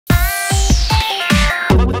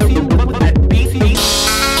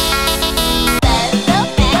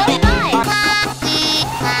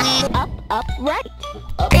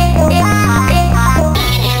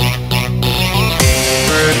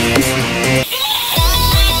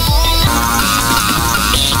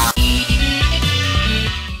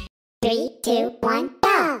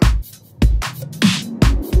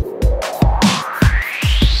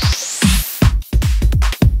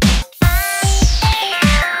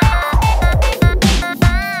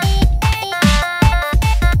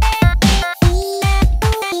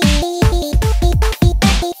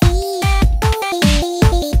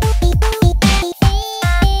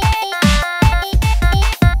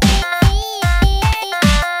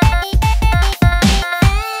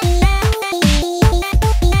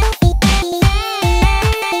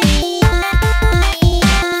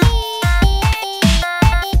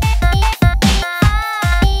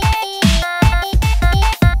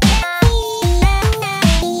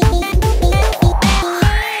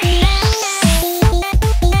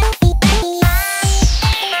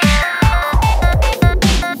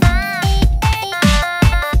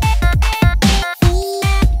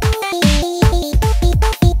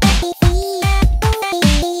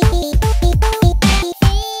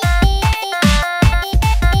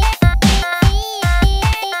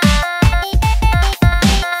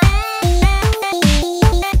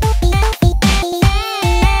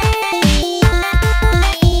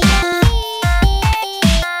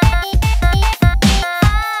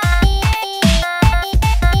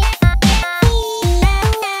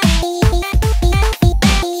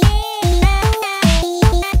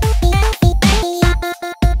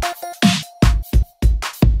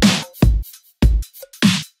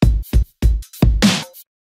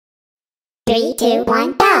2,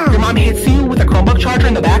 1, go! Your mom hits you with a Chromebook charger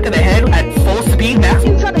in the back of the head at full speed max.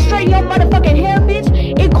 You try to straighten your motherfucking hair,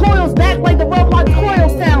 bitch? It coils back like the robot coil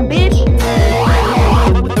sound, bitch.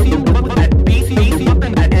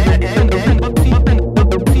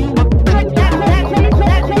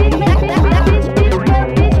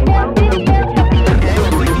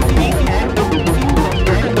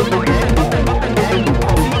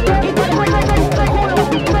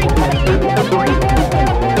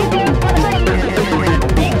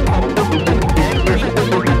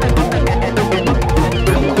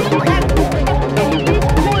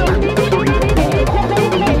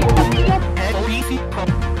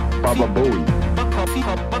 Baba Bowie.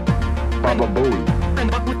 Baba Bowie.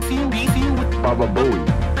 Baba Bowie.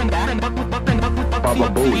 Baba Bowie. Baba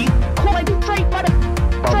Bowie.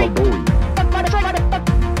 Baba Bowie.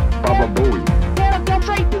 Baba Bowie.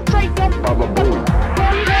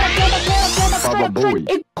 Baba Bowie.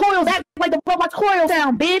 It coils back like the robot's coil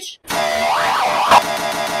sound, bitch.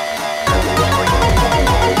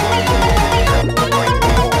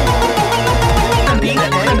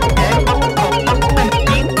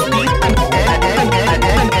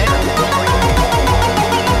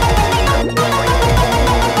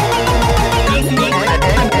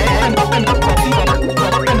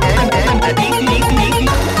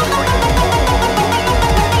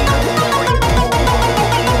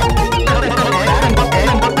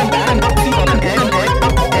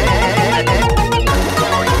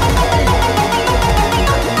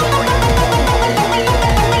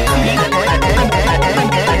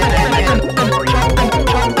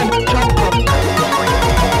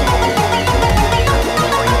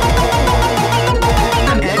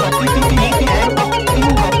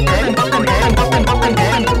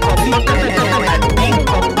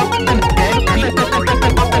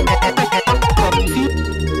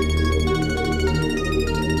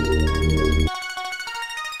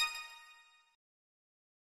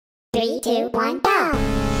 Three, two, one, go!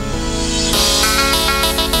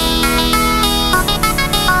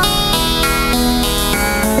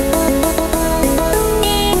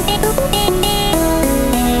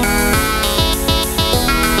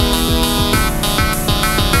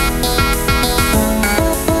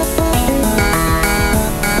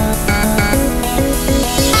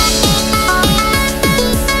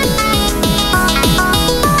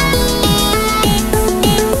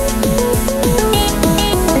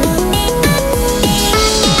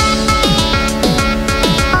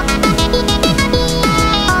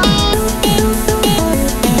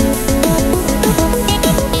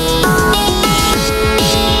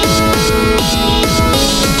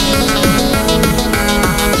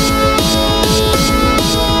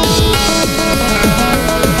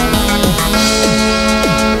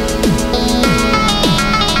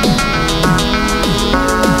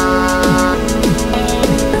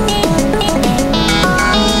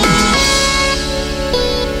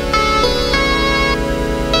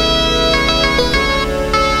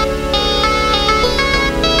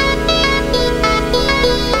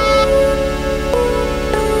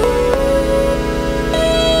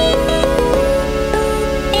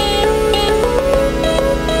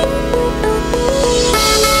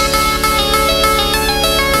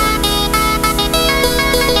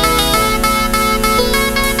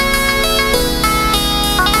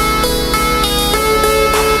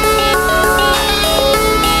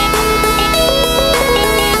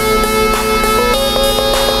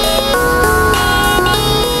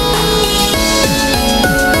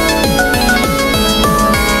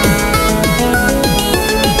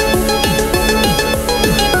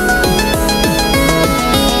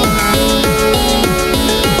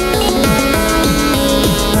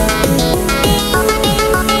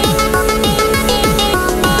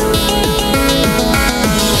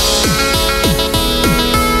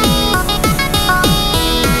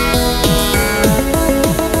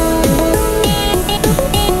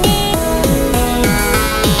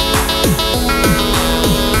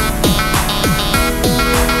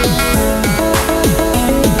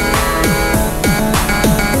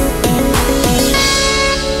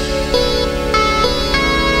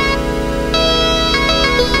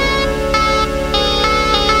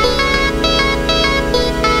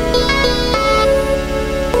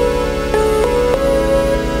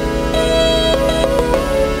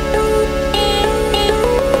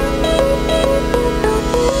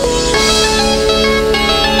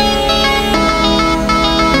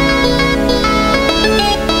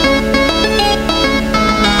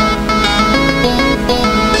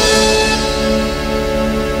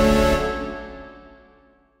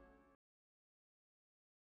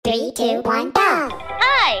 Three, two, one, go!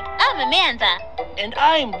 Hi, I'm Amanda. And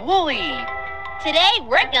I'm Wooly. Today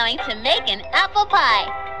we're going to make an apple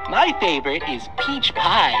pie. My favorite is peach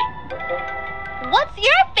pie. What's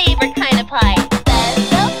your favorite kind of pie?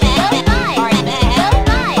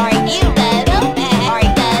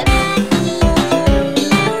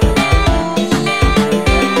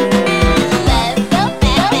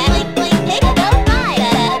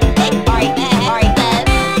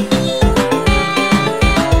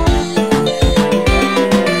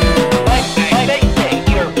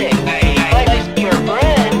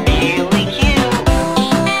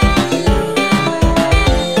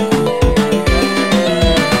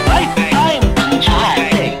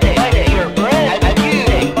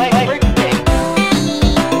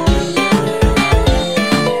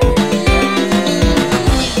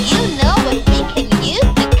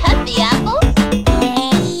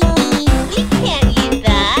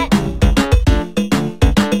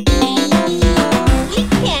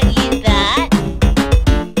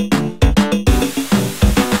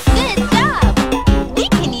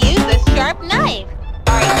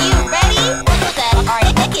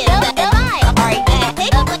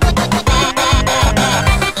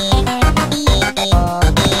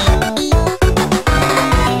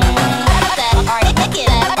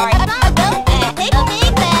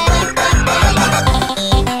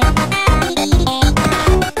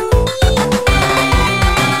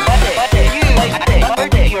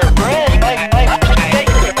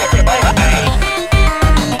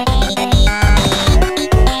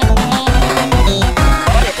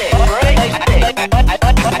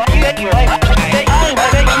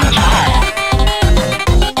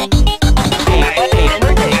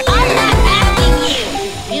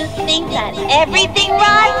 Everything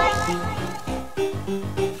right?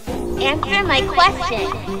 Answer my question.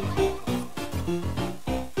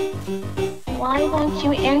 Why won't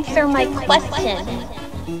you answer my question?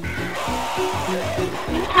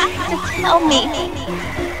 You have to tell me.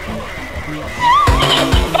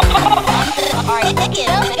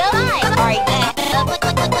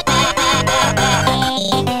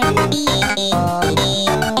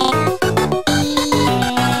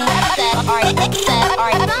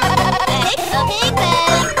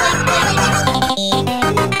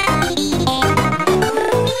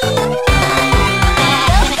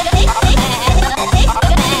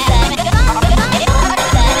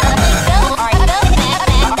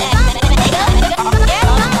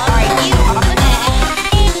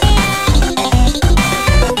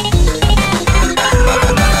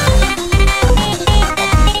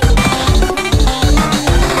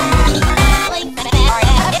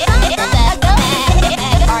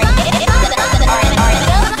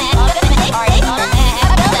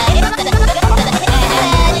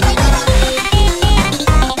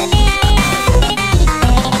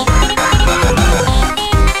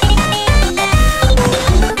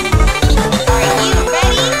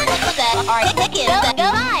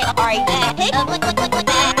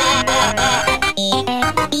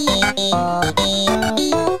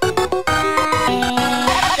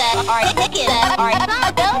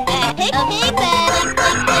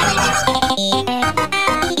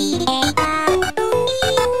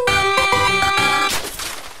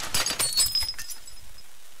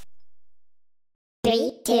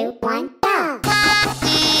 Three, two, one, go!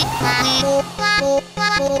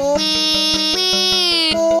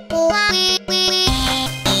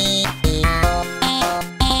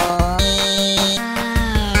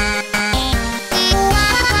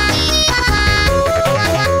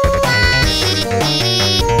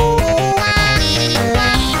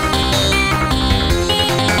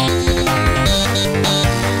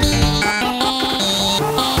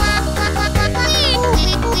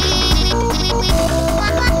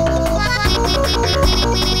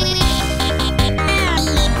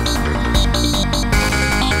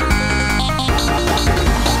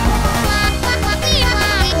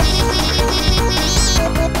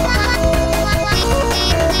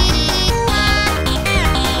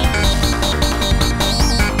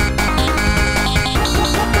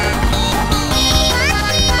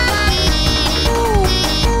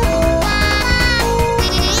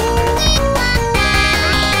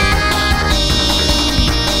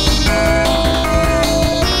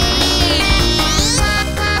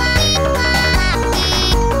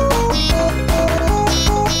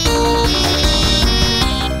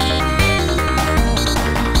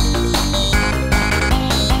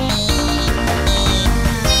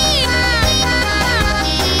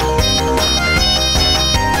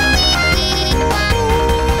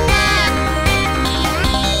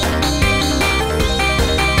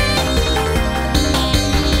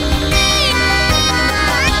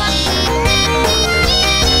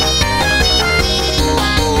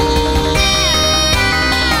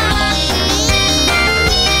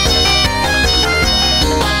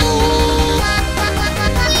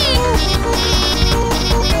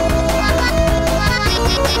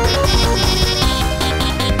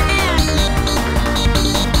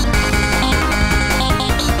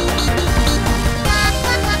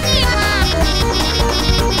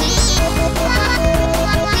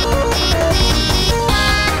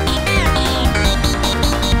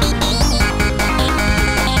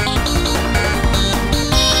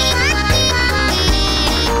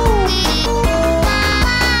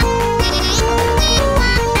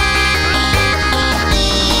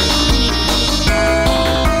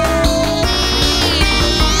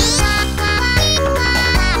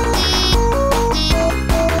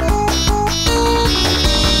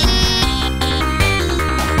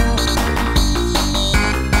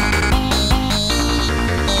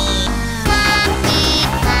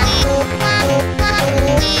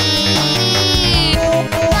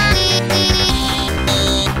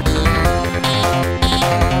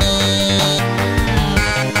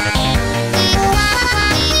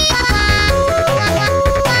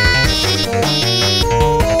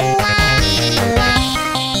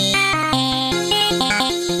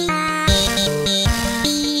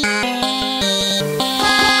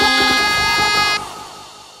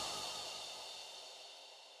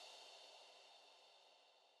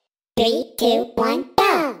 2, 1,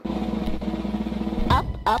 go! Up,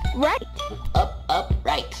 up, right. Up,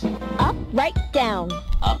 right. Up, right, down.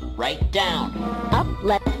 Up, right, down. Up,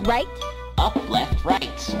 left, right. Up, left,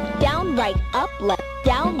 right. Down, right, up, left.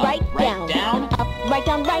 Down, right, right, down. Up, right,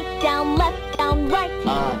 down, left, down, right.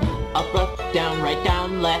 Up, left, down, right,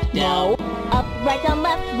 down, left, No. down. Up, right, down,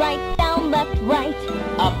 left, right.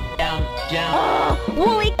 Up, down, down.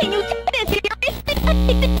 Wooly, can you take this?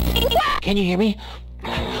 Can you hear me?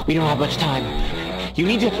 We don't have much time. You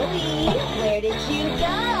need to... Wooly, where did you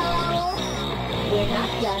go? We're not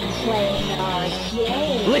done playing our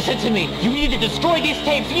game. Listen to me! You need to destroy these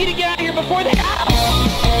tapes! You need to get out of here before they...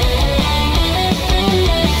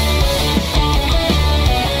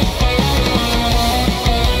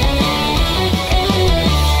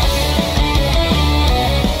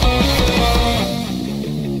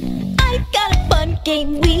 I've got a fun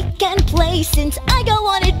game we can play since I go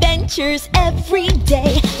on adventures every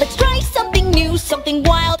day. Let's try something new, something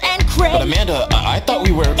wild and crazy. But Amanda, I thought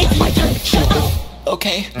we were... It's my turn. Shut up.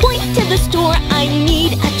 Okay. Point to the store, I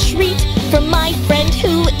need a treat from my friend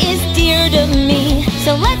who is dear to me.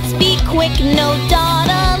 So let's be quick, no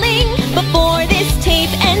dawdling before this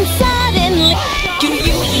tape ends suddenly. Do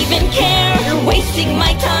you even care? You're wasting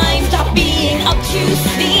my time. Stop being obtuse.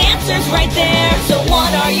 The answer's right there. So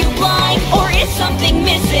what, are you blind? Or is something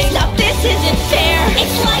missing? Stop, this isn't fair.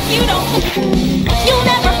 It's like you don't... You'll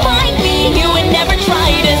never find me. You would never try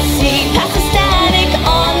to see past the static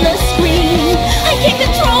on the screen. I can't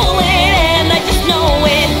control it, and I just know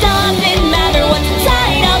it doesn't matter what's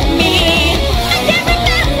inside of me. I can't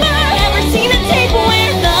remember, never seen a tape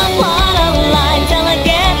where the plot aligns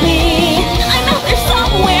elegantly. I'm out there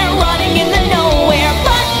somewhere, running in the nowhere,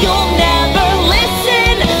 but you'll never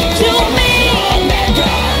listen to me.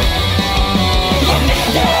 Amanda!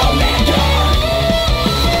 Amanda! Amanda!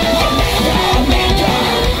 Amanda! Amanda!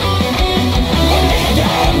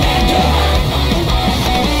 Amanda! Amanda!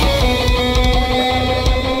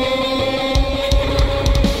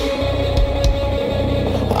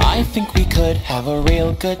 I think we could have a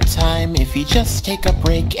real good time if you just take a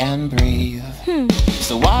break and breathe.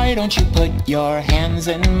 So why don't you put your hands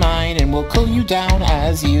in mine and we'll cool you down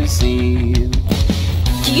as you see.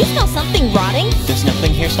 Do you smell something rotting? There's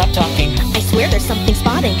nothing here, stop talking. I swear there's something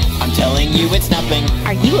spotting. I'm telling you it's nothing.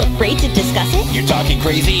 Are you afraid to discuss it? You're talking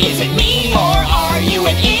crazy, is it me or are you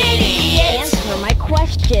an idiot? Answer my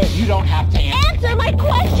question. You don't have to Answer my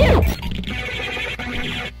question!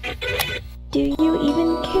 Do you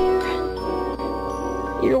even care?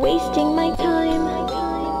 You're wasting my time.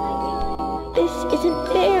 This isn't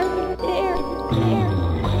fair.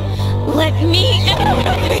 Let me out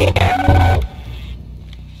of here!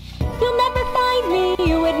 You'll never find me.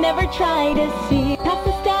 You would never try to see past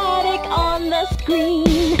the static on the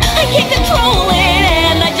screen. I can't control it,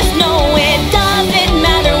 and I just know it doesn't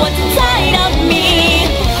matter what's inside of me.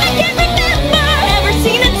 I can't remember, never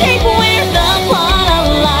seen a tape where the plot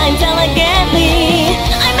aligns elegantly.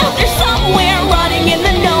 I'm out there somewhere, running in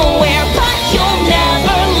the nowhere, but you'll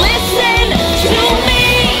never listen to me.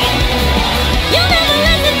 You'll never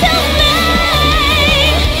listen to me.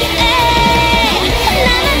 Hey,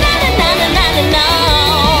 na na na na na na na na.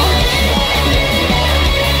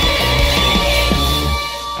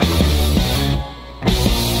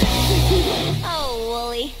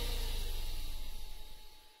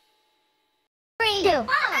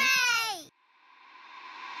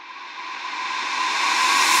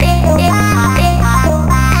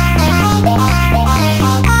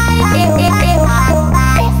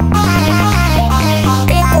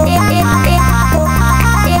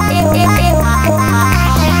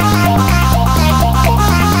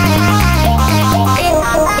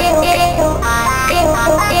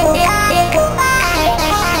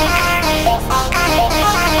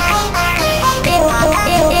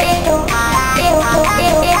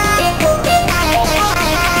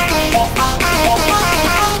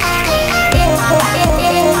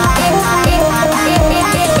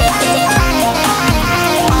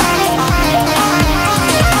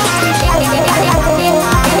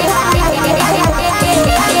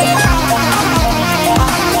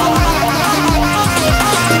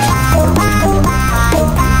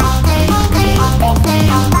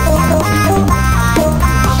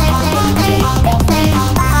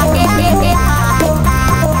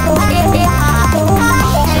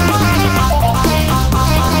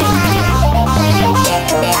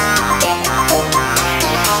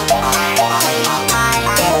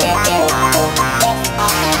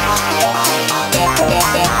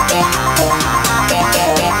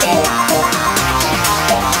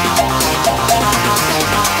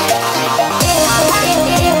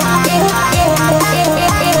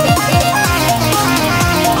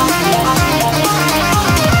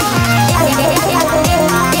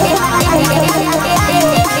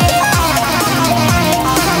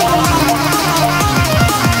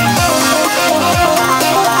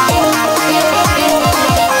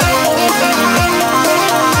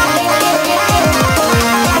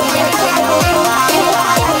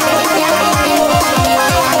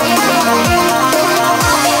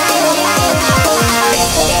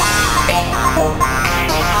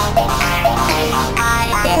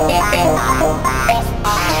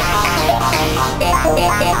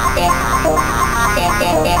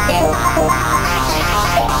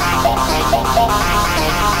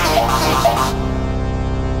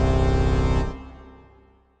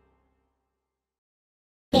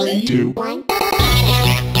 2, 1.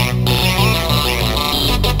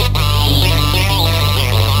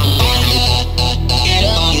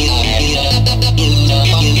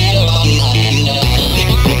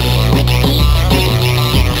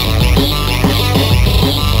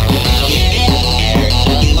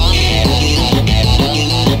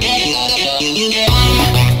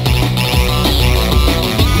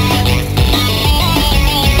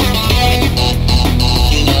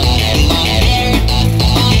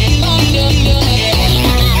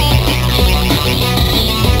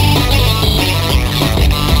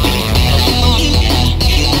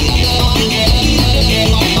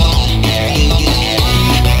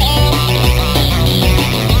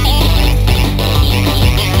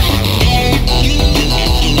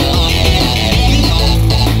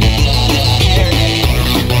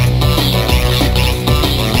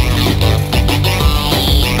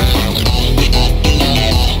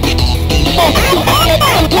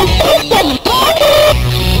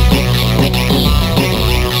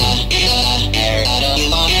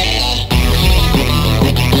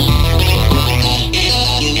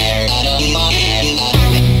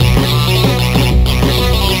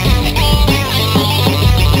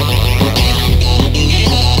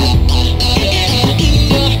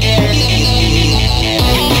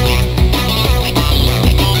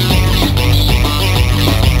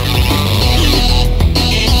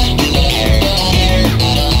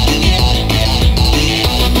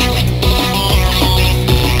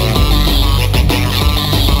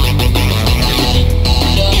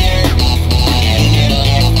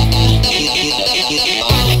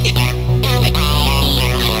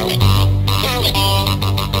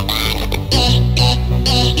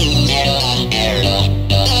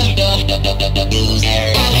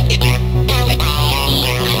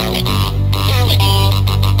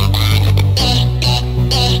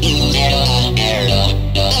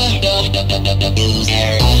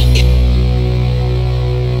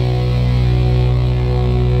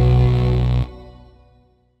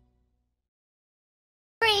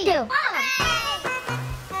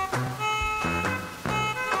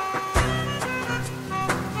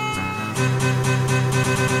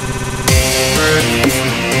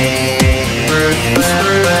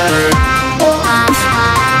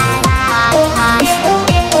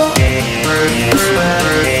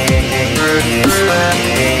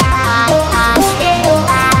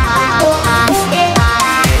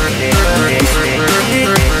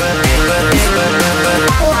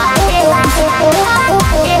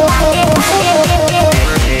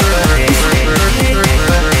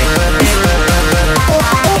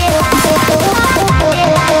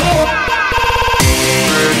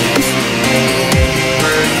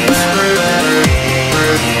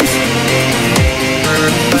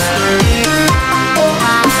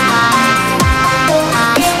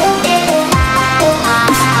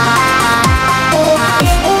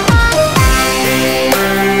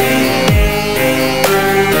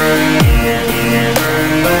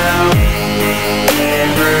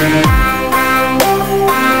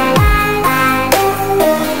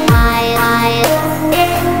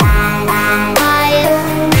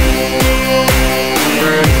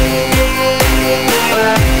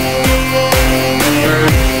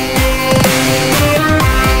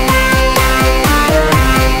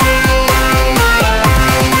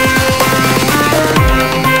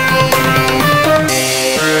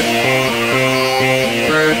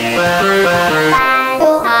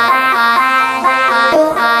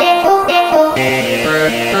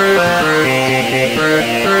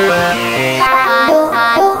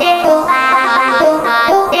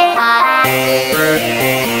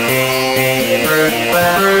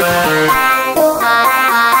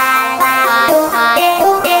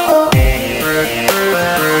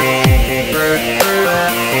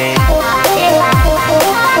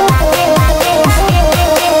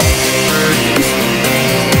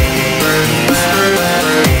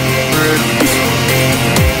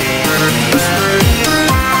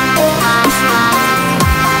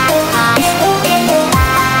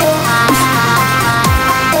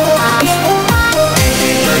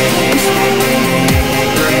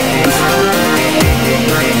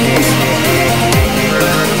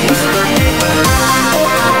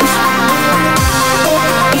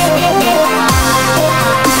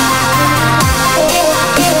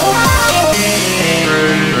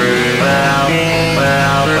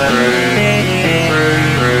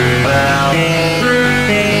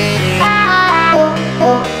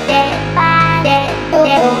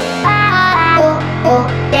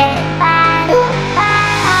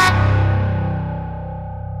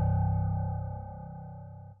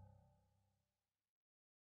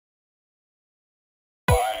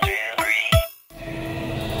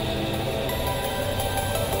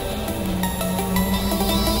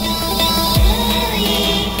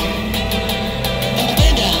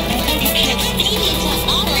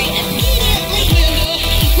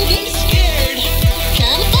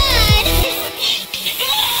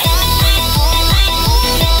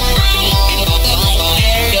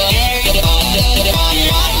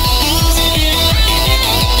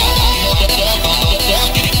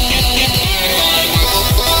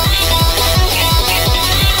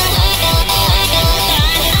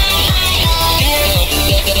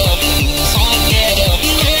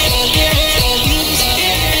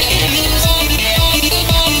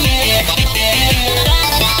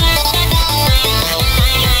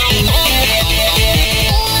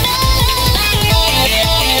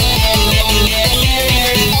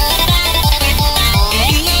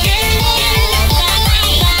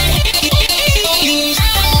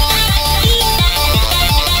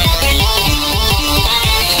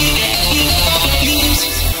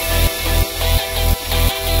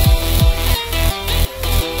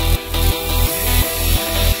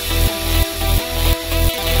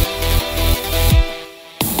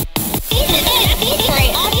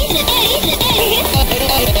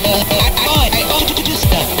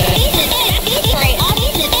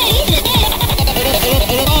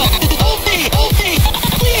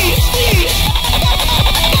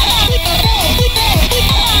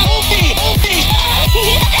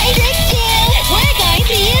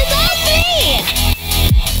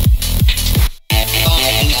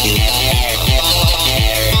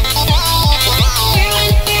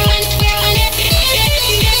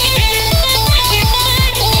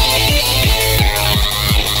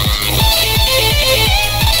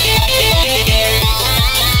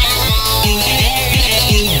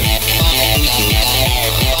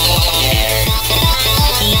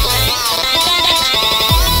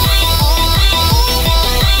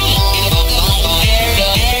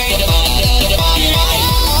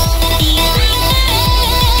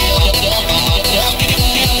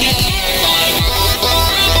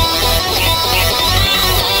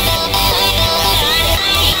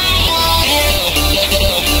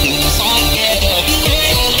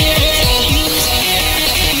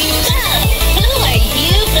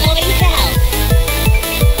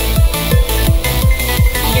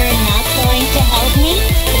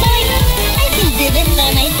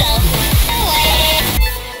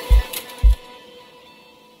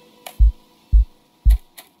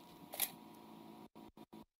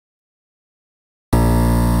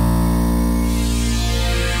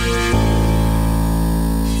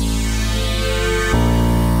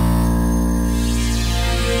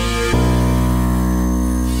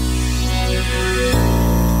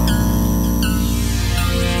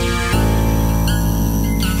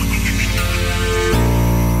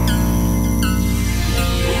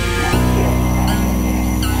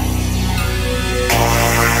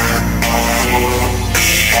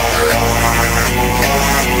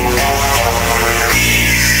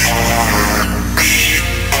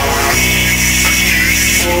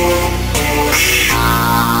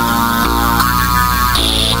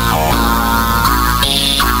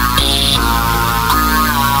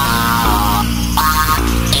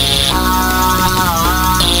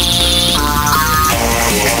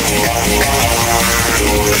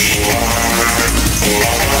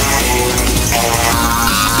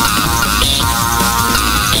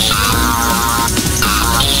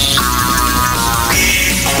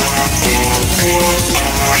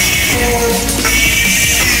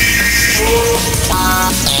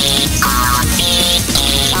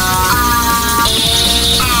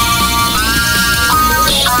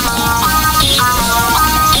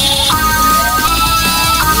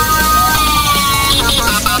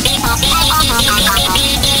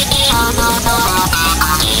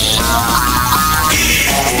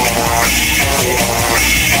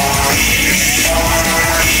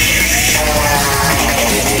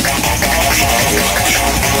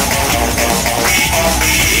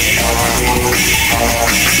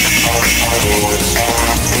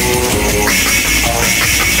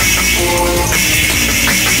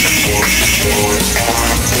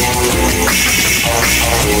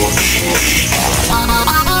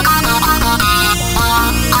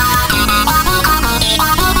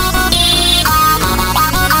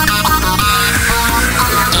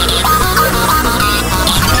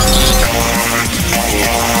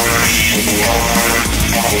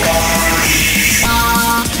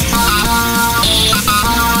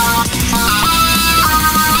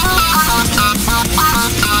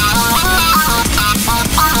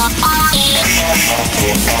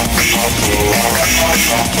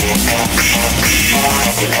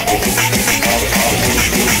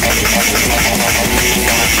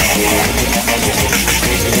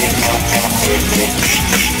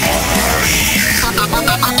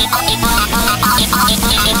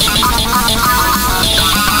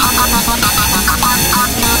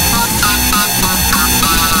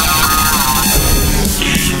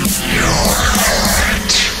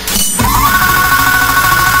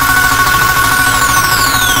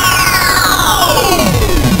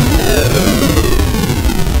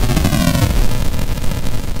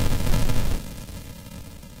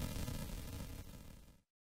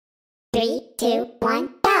 Three, two,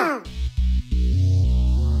 one.